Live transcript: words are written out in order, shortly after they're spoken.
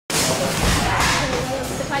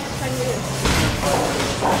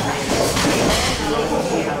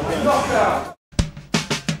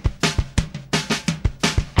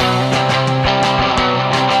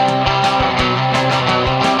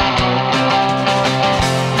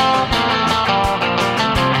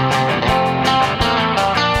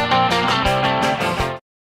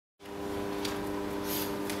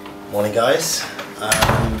Morning guys,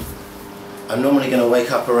 I'm normally going to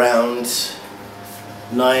wake up around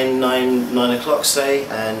 9 o'clock say,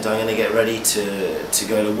 and I'm going to get ready to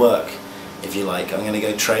go to work, if you like. I'm going to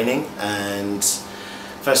go training, and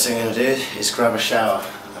first thing I'm going to do is grab a shower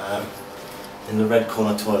in the red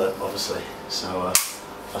corner toilet obviously, so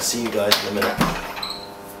I'll see you guys in a minute.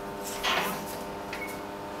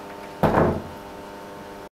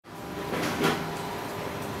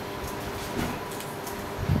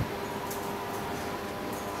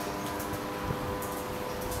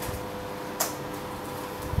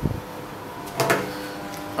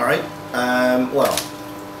 Alright, well,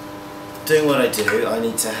 doing what I do, I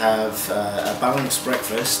need to have a balanced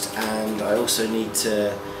breakfast, and I also need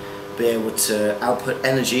to be able to output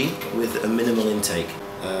energy with a minimal intake.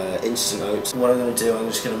 Instant oats. What I'm going to do, I'm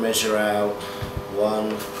just going to measure out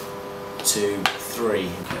 1, 2, 3.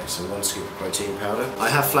 Okay, so 1 scoop of protein powder. I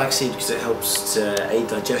have flaxseed because it helps to aid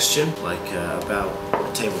digestion, like about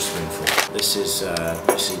a tablespoonful. This is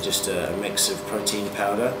basically just a mix of protein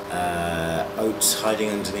powder, oats hiding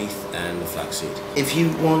underneath, and the flaxseed. If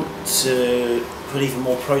you want to put even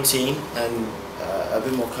more protein and a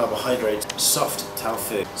bit more carbohydrate, soft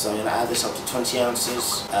tofu. So I'm going to add this up to 20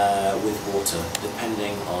 ounces with water,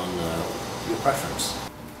 depending on your preference.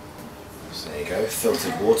 So there you go,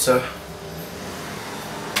 filtered water.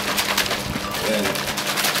 Then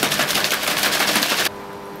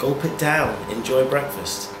gulp it down, enjoy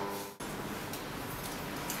breakfast.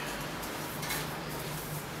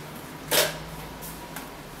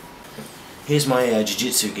 Here's my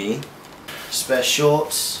jiu-jitsu gi, spare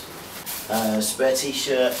shorts, spare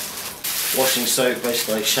t-shirt, washing soap,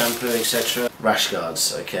 basically like shampoo, etc. Rash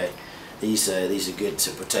guards, okay. These are good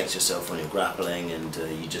to protect yourself when you're grappling, and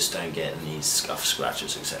you just don't get any scuff,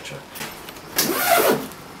 scratches, etc.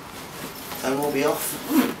 And we'll be off.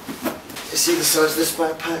 You see the size of this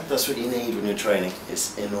backpack? That's what you need when you're training.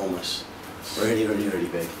 It's enormous. Really, really, really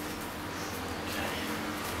big. Okay.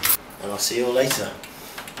 And I'll see you all later.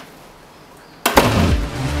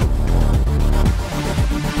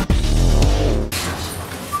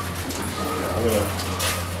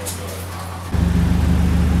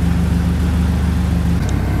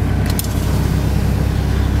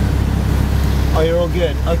 Oh, you're all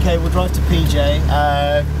good. Okay, we'll drive to PJ.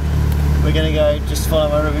 We're gonna go, just follow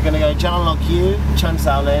my route, we're gonna go Jalan Lok Yu, Chan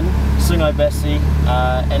Sao Lin, Sungai Besi,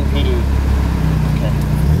 NPE. Okay.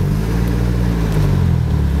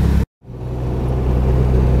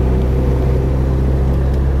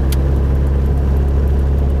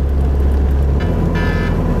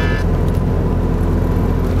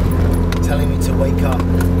 Telling me to wake up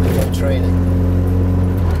and go training.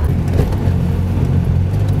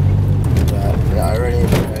 I really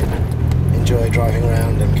enjoy driving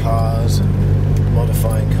around in cars and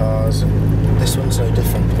modifying cars, and this one's no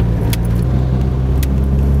different.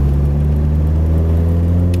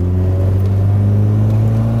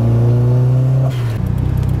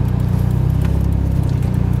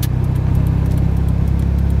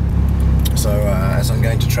 So as I'm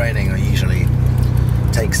going to training, I usually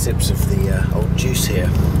take sips of the old juice here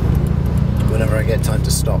whenever I get time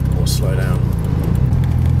to stop or slow down.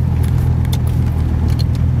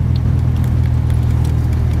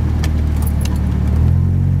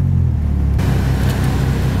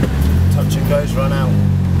 Goes run out.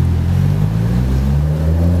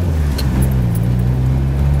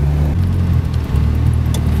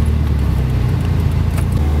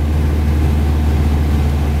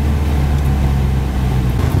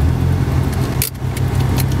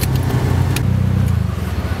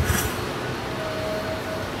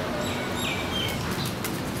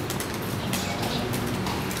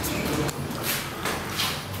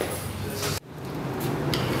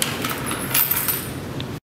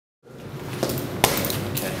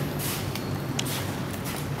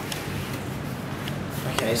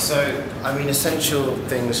 Okay, so I mean, essential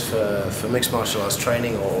things for mixed martial arts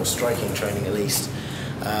training, or striking training at least,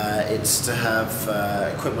 it's to have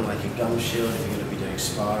equipment like a gum shield if you're going to be doing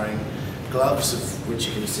sparring, gloves, of which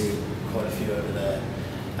you can see quite a few over there,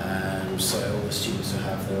 so all the students will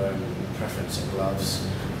have their own preference in gloves.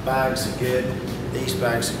 Bags are good. These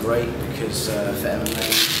bags are great because for MMA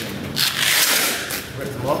you can rip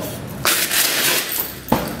them off,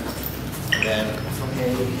 and then from here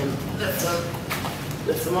you can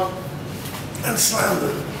lift them up. and slam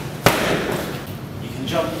them. You can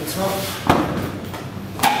jump on top,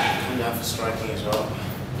 and now for striking as well.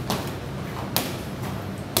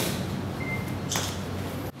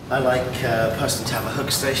 I like personally to have a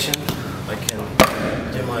hook station. I can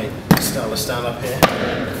do my style of stand up here.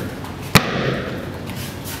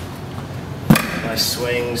 Nice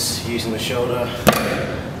swings using the shoulder,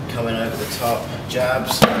 coming over the top,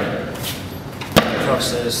 jabs,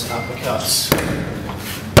 crosses, uppercuts,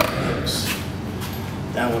 hooks,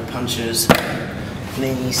 downward punches,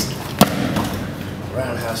 knees,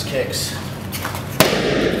 roundhouse kicks,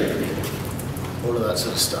 all of that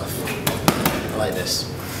sort of stuff. I like this.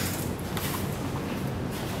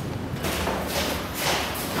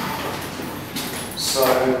 So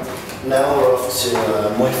now we're off to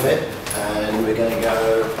Muay Fit, and we're going to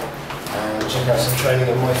go and check out some training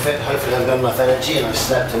at Muay Fit. Hopefully I've got enough energy and I've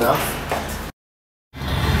slept enough.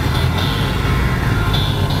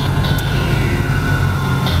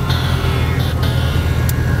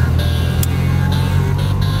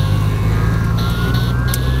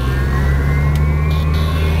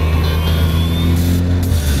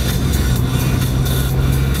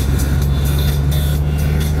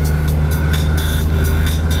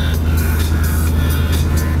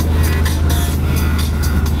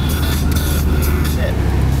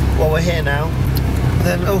 We're here now.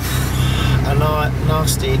 Then, a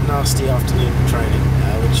nasty afternoon training,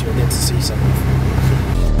 which you'll get to see some of.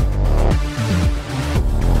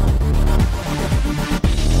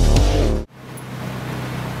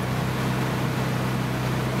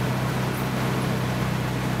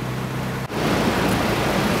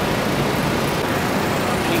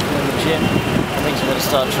 People in the gym. I think I'm going to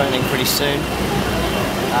start training pretty soon.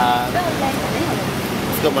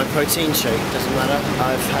 I've got my protein shake, doesn't matter.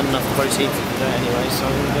 I've had enough protein for the day anyway, so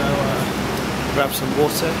I'm going to go grab some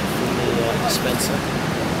water from the dispenser.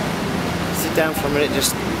 Sit down for a minute,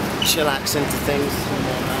 just chillax into things, and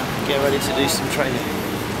then get ready to do some training.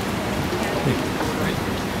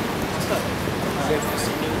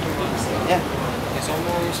 Yeah. It's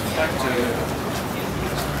almost back to...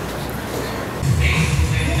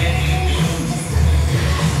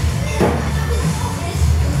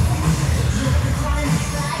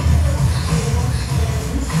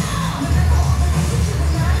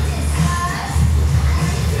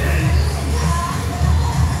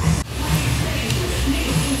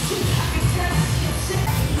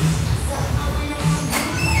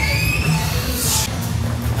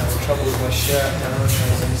 Trouble with my shirt, now it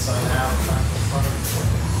goes inside out, back to front.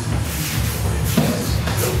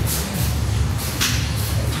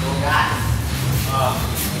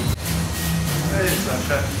 There's such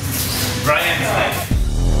a Brian's leg.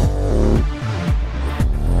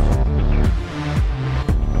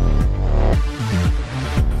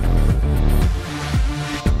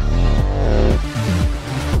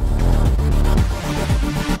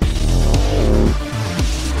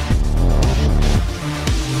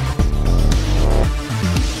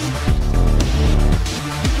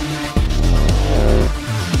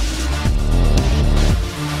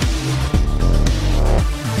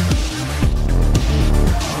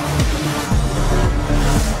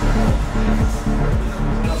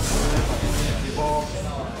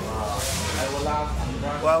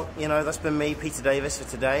 Well, you know, that's been me, Peter Davis, for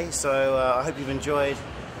today. So I hope you've enjoyed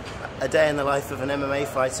a day in the life of an MMA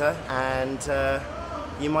fighter, and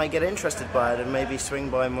you might get interested by it and maybe swing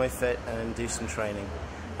by Muay Fit and do some training.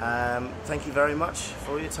 Thank you very much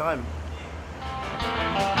for your time.